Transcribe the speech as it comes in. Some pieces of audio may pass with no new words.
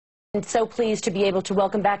And so pleased to be able to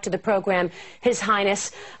welcome back to the program His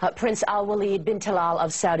Highness Prince Alwaleed bin Talal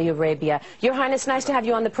of Saudi Arabia. Your Highness, nice to have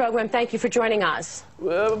you on the program. Thank you for joining us.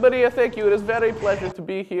 Maria, thank you. It is very pleasure to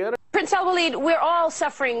be here. Prince Alwaleed, we're all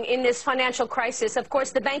suffering in this financial crisis. Of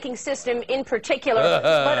course, the banking system in particular,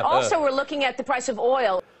 but also we're looking at the price of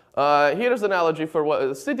oil. Here's an analogy for what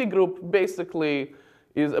Citigroup basically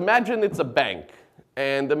is. Imagine it's a bank,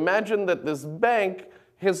 and imagine that this bank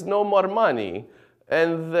has no more money,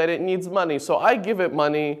 and that it needs money. So I give it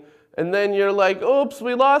money, and then you're like, oops,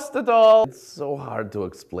 we lost it all. It's so hard to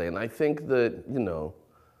explain. I think that, you know,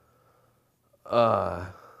 I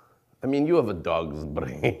mean, you have a dog's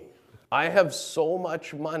brain. I have so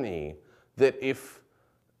much money that if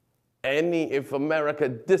America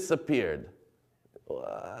disappeared,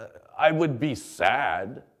 I would be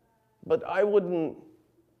sad, but I wouldn't.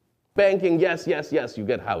 Banking, yes, you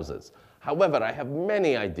get houses. However, I have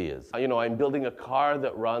many ideas. You know, I'm building a car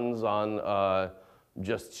that runs on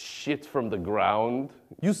just shit from the ground.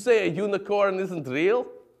 You say a unicorn isn't real?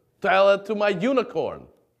 Tell it to my unicorn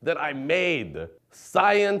that I made.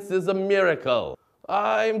 Science is a miracle.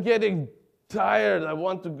 I'm getting tired. I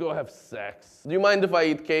want to go have sex. Do you mind if I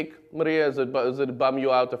eat cake, Maria? Does it bum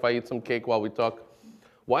you out if I eat some cake while we talk?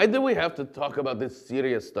 Why do we have to talk about this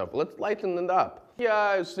serious stuff? Let's lighten it up.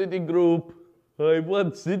 Yeah, Citigroup. I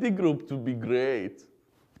want Citigroup to be great.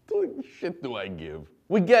 What shit do I give?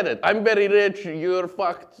 We get it. I'm very rich. You're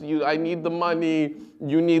fucked. I need the money.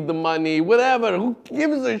 You need the money. Whatever. Who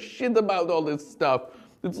gives a shit about all this stuff?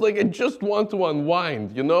 It's like I just want to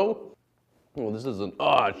unwind, you know? Oh, this isn't.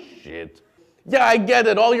 Oh, shit. Yeah, I get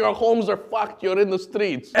it. All your homes are fucked. You're in the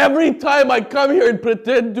streets. Every time I come here and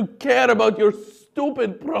pretend to care about your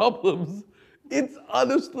stupid problems, it's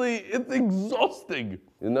exhausting.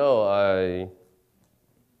 You know,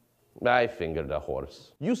 I fingered a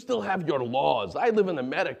horse. You still have your laws. I live in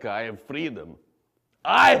America. I have freedom.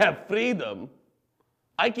 I have freedom.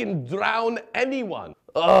 I can drown anyone.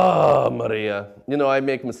 Oh, Maria. You know, I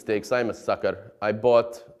make mistakes. I'm a sucker. I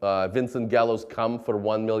bought Vincent Gallo's cum for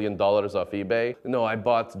 $1 million off eBay. No, I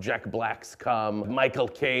bought Jack Black's cum. Michael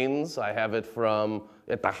Caine's, I have it from,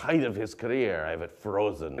 at the height of his career, I have it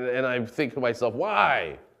frozen. And I think to myself,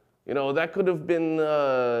 why? You know, that could have been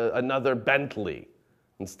another Bentley.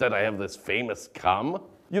 Instead, I have this famous cum.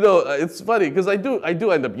 You know, it's funny, because I do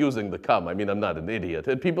end up using the cum. I mean, I'm not an idiot.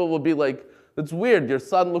 And people will be like, it's weird, your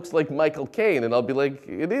son looks like Michael Caine. And I'll be like,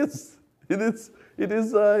 he is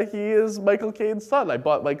Michael Caine's son. I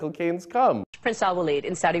bought Michael Caine's cum. Prince Alwaleed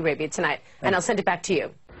in Saudi Arabia tonight, and I'll send it back to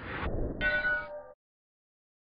you.